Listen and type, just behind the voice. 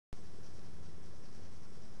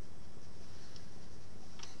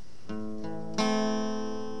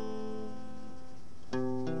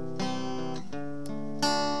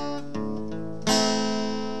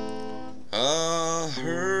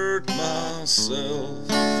myself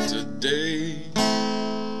today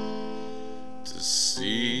to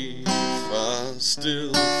see if I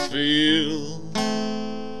still feel.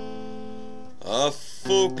 I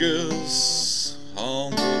focus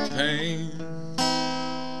on the pain,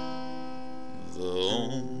 the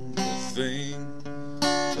only thing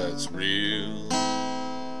that's real.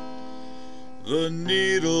 The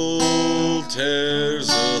needle tears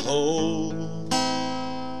a hole,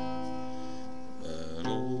 that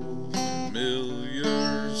old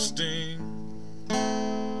familiar sting.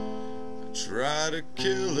 I try to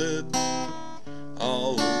kill it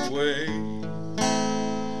all away,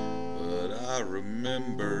 but I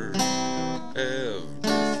remember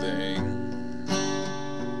everything.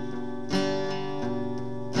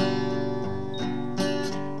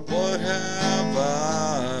 What have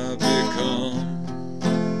I become?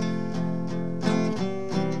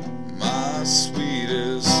 My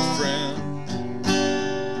sweetest friend.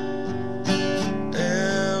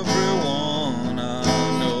 Everyone I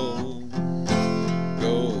know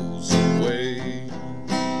goes away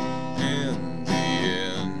in the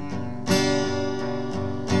end,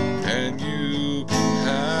 and you can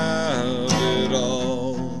have it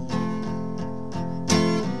all.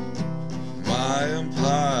 My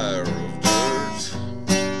empire of dirt,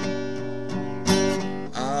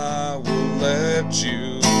 I will let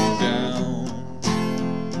you down.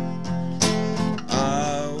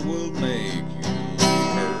 I will make you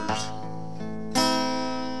hurt.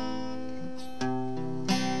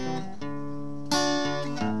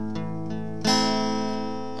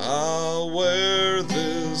 I'll wear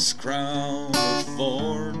this crown of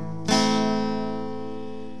thorns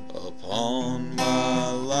upon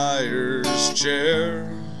my liar's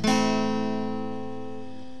chair,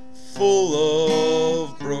 full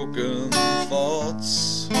of broken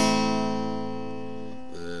thoughts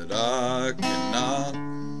that I cannot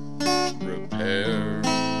repair.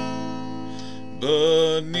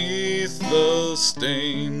 Beneath the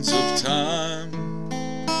stains of time,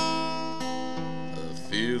 the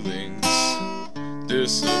feelings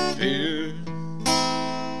disappear.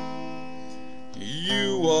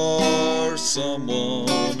 You are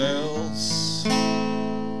someone else.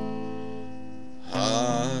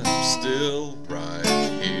 I'm still right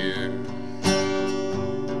here.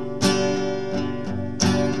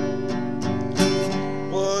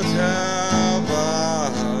 What have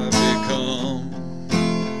I become?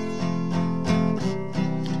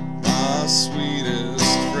 My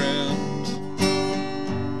sweetest friend.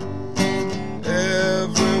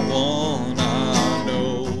 Everyone I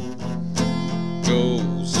know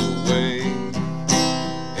goes away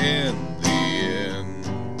in the end,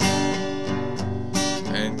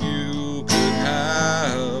 and you could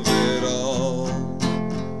have it all.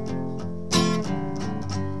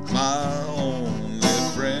 My only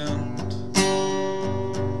friend,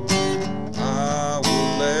 I will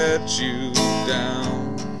let you down.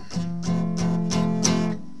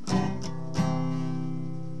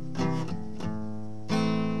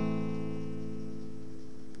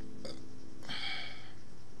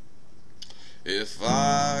 If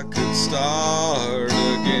I could start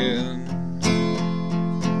again,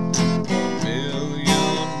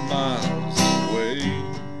 1,000,000 miles away,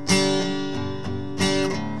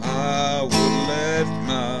 I would let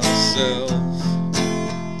myself